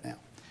looks right now.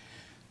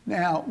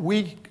 Now,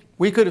 we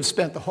could have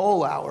spent the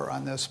whole hour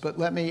on this, but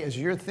let me, as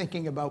you're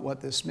thinking about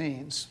what this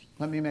means,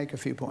 let me make a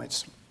few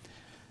points.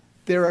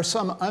 There are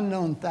some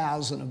unknown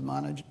 1,000 of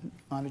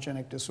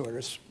monogenic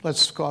disorders.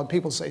 Let's call it,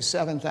 people say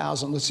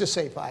 7,000, let's just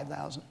say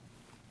 5,000.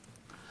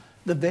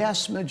 The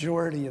vast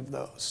majority of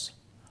those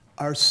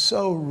are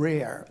so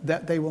rare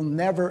that they will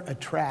never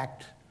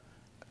attract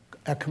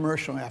a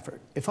commercial effort.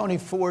 If only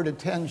 4 to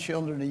 10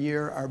 children a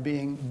year are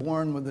being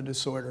born with a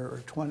disorder,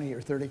 or 20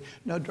 or 30,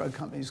 no drug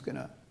company's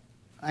gonna,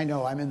 I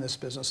know I'm in this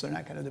business, they're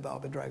not gonna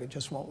develop a drug, it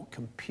just won't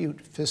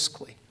compute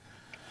fiscally.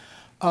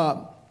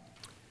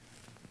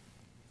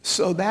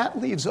 So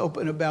that leaves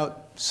open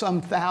about some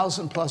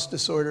 1,000+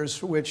 disorders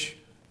for which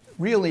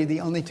really the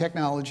only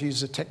technology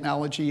is a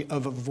technology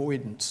of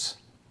avoidance.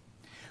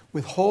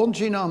 With whole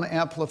genome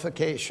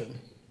amplification,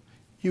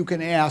 you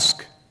can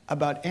ask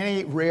about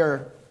any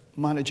rare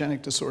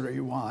monogenic disorder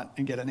you want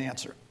and get an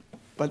answer.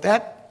 But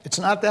it's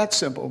not that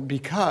simple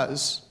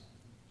because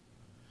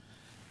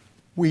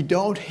we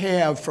don't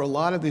have, for a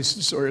lot of these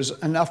disorders,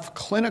 enough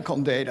clinical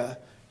data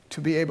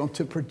to be able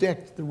to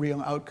predict the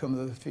real outcome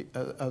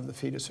of the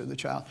fetus or the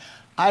child.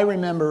 I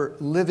remember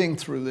living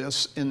through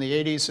this in the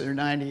 80s or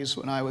 90s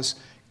when I was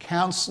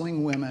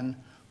counseling women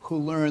who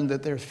learned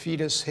that their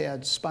fetus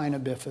had spina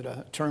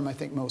bifida, a term I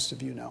think most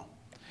of you know.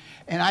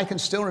 And I can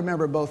still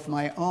remember both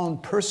my own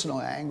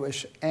personal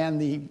anguish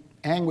and the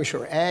anguish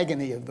or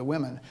agony of the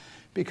women,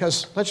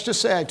 because let's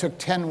just say I took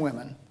 10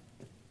 women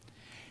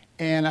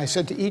and I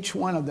said to each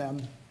one of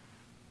them,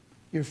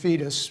 your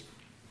fetus,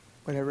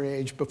 whatever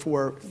age,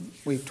 before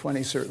week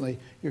 20 certainly,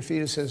 your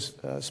fetus has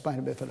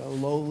spina bifida, a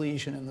low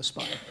lesion in the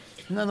spine.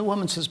 And then the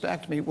woman says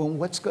back to me, well,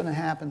 what's going to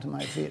happen to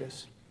my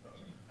fetus?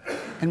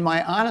 And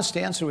my honest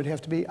answer would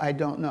have to be, I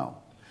don't know.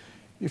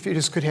 Your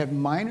fetus could have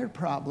minor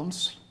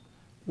problems,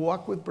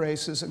 walk with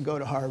braces and go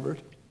to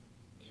Harvard.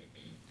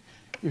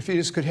 Your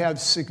fetus could have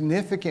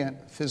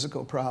significant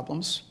physical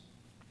problems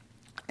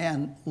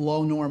and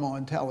low normal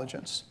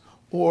intelligence.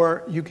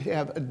 Or you could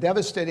have a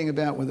devastating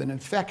event with an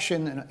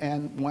infection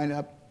and wind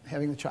up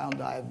having the child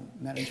die of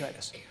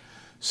meningitis.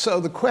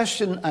 So the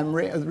question,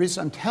 the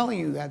reason I'm telling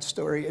you that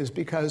story is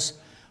because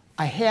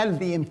I had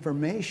the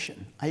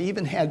information. I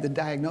even had the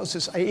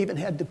diagnosis. I even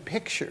had the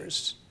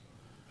pictures.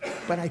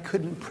 But I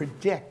couldn't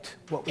predict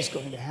what was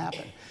going to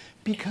happen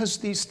because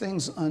these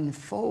things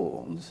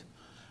unfold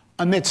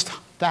amidst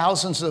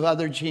thousands of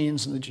other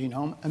genes in the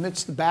genome,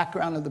 amidst the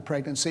background of the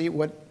pregnancy,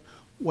 what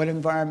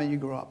environment you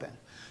grew up in.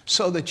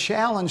 So the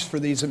challenge for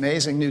these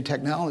amazing new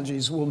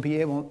technologies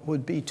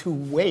would be to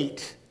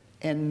wait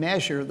and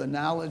measure the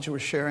knowledge we're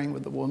sharing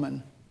with the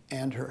woman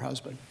and her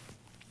husband.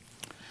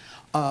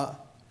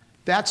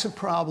 That's a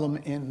problem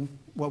in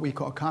what we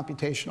call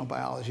computational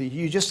biology.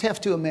 You just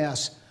have to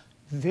amass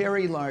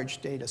very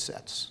large data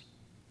sets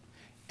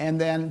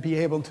and then be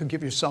able to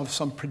give yourself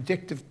some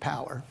predictive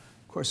power.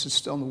 Of course, it's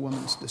still the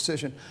woman's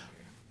decision.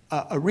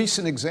 A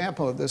recent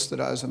example of this that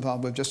I was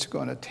involved with, just to go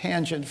on a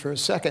tangent for a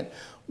second,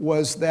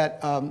 was that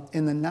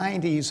in the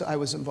 90s, I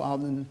was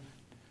involved in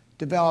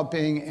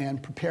developing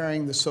and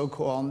preparing the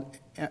so-called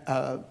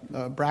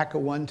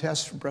BRCA1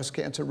 test for breast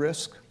cancer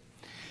risk.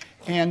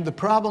 And the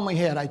problem we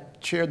had, I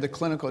chaired the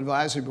clinical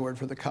advisory board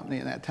for the company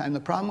at that time. The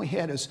problem we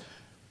had is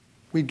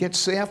we'd get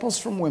samples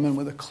from women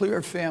with a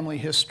clear family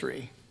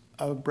history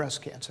of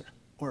breast cancer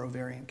or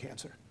ovarian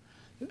cancer.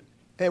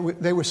 They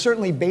were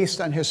certainly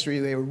based on history.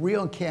 They were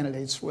real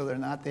candidates whether or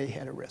not they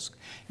had a risk.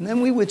 And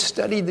then we would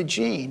study the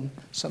gene,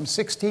 some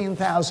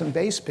 16,000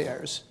 base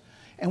pairs,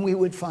 and we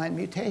would find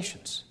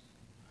mutations.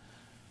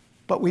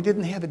 But we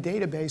didn't have a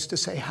database to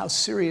say how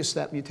serious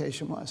that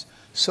mutation was.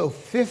 So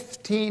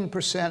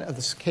 15% of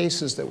the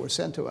cases that were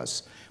sent to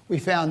us, we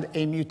found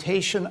a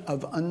mutation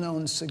of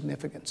unknown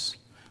significance.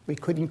 We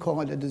couldn't call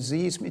it a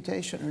disease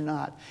mutation or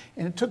not.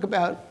 And it took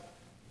about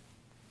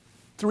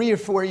 3 or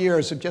 4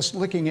 years of just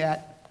looking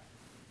at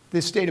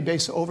this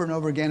database over and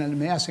over again and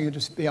amassing it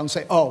to be able to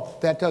say, oh,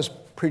 that does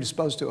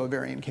predispose to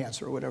ovarian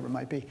cancer or whatever it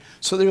might be.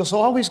 So there's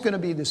always going to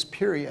be this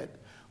period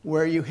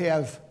where you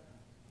have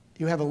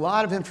a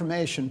lot of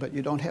information, but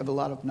you don't have a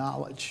lot of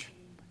knowledge.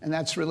 And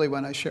that's really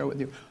what I share with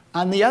you.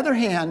 On the other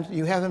hand,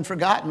 you haven't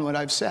forgotten what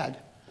I've said.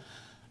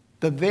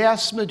 The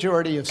vast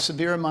majority of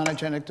severe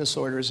monogenic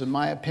disorders, in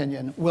my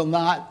opinion, will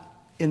not,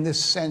 in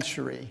this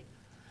century,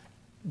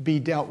 be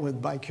dealt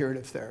with by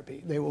curative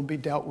therapy. They will be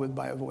dealt with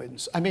by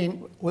avoidance. I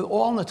mean, with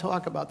all the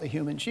talk about the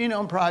Human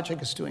Genome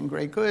Project is doing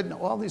great good and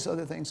all these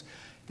other things,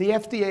 the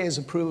FDA is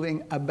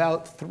approving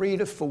about 3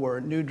 to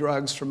 4 new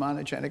drugs for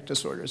monogenic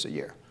disorders a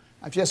year.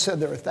 I've just said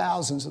there are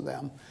thousands of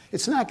them.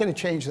 It's not going to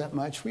change that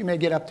much. We may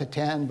get up to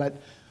 10,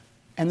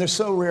 and they're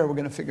so rare, we're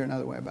going to figure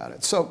another way about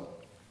it. So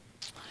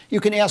you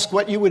can ask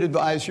what you would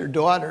advise your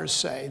daughters,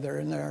 say. They're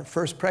in their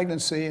first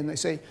pregnancy, and they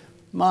say,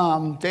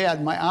 Mom,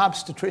 Dad, my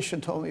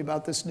obstetrician told me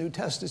about this new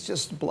test. It's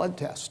just a blood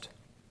test.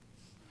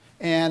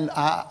 And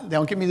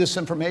they'll give me this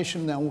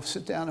information, they'll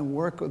sit down and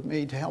work with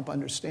me to help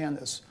understand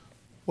this.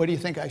 What do you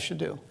think I should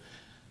do?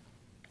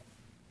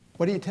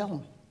 What do you tell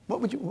them?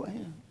 What would you,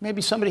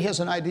 maybe somebody has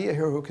an idea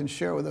here who can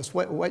share with us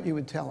what you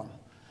would tell them.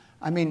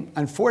 I mean,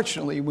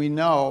 unfortunately, we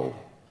know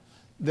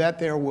that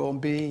there will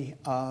be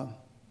a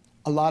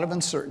lot of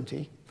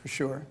uncertainty, for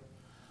sure.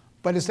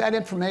 But is that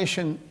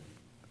information,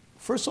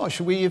 first of all,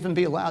 should we even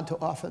be allowed to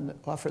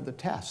offer the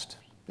test?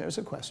 There's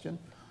a question.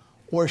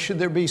 Or should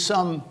there be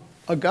some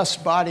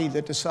august body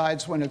that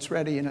decides when it's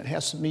ready and it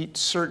has to meet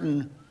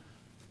certain,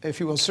 if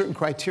you will, certain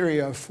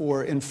criteria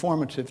for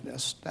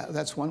informativeness?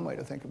 That's one way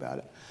to think about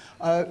it.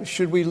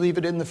 Should we leave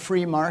it in the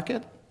free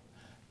market?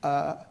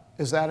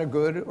 Is that a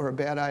good or a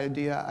bad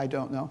idea? I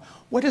don't know.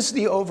 What is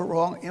the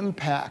overall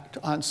impact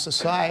on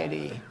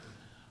society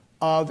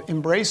of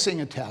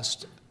embracing a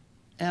test?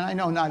 And I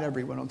know not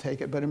everyone will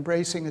take it, but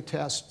embracing a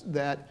test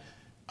that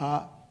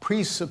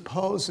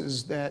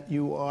presupposes that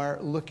you are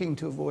looking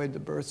to avoid the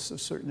births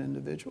of certain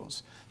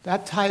individuals.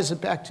 That ties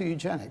it back to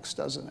eugenics,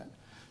 doesn't it?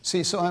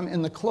 See, so I'm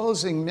in the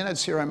closing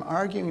minutes here, I'm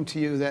arguing to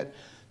you that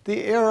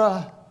the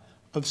era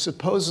of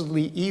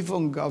supposedly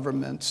evil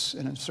governments,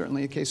 and it's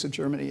certainly a case of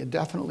Germany, a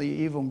definitely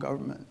evil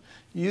government,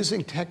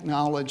 using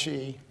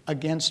technology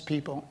against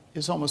people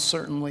is almost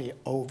certainly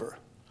over.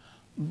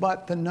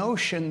 But the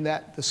notion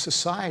that the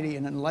society,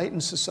 an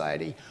enlightened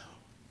society,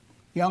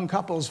 young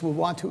couples will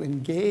want to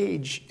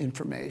engage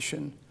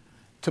information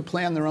to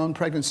plan their own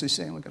pregnancy,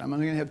 saying, look, I'm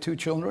only going to have 2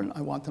 children.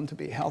 I want them to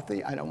be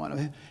healthy. I don't want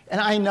to. And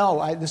I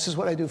know, this is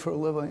what I do for a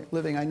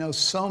living. I know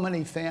so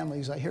many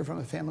families. I hear from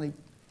a family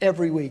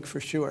every week for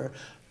sure,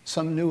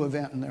 some new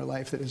event in their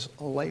life that is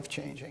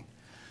life-changing.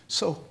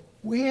 So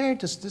where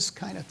does this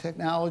kind of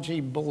technology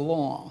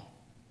belong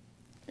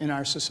in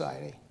our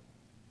society?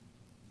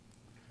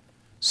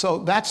 So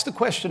that's the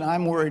question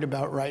I'm worried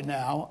about right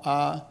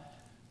now.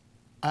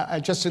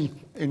 I just,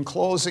 in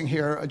closing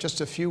here,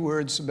 just a few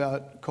words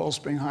about Cold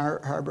Spring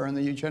Harbor and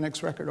the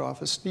Eugenics Record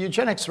Office. The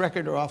Eugenics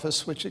Record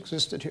Office, which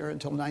existed here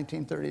until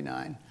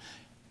 1939,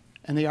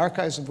 and the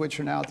archives of which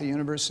are now at the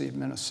University of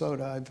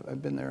Minnesota,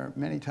 I've been there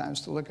many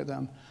times to look at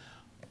them,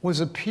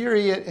 was a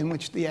period in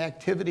which the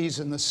activities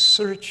and the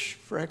search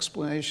for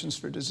explanations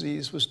for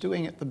disease was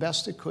doing it the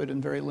best it could in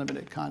very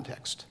limited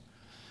context.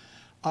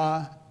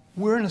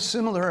 We're in a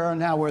similar era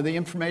now where the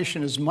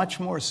information is much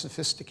more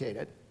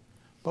sophisticated,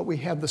 but we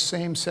have the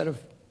same set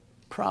of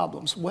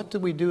problems. What do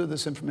we do with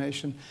this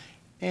information?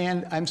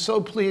 And I'm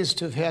so pleased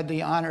to have had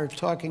the honor of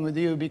talking with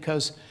you,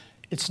 because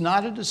it's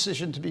not a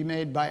decision to be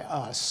made by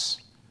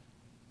us,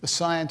 the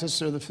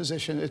scientist or the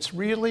physician. It's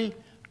really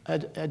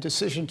a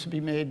decision to be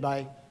made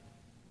by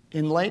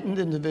enlightened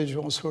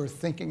individuals who are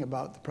thinking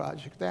about the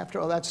project. After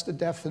all, that's the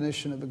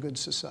definition of a good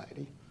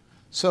society.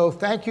 So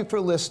thank you for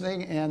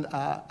listening, and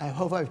I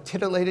hope I've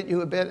titillated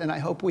you a bit, and I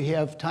hope we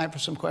have time for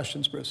some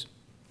questions, Bruce.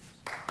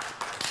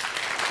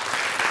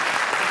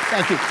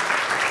 Thank you.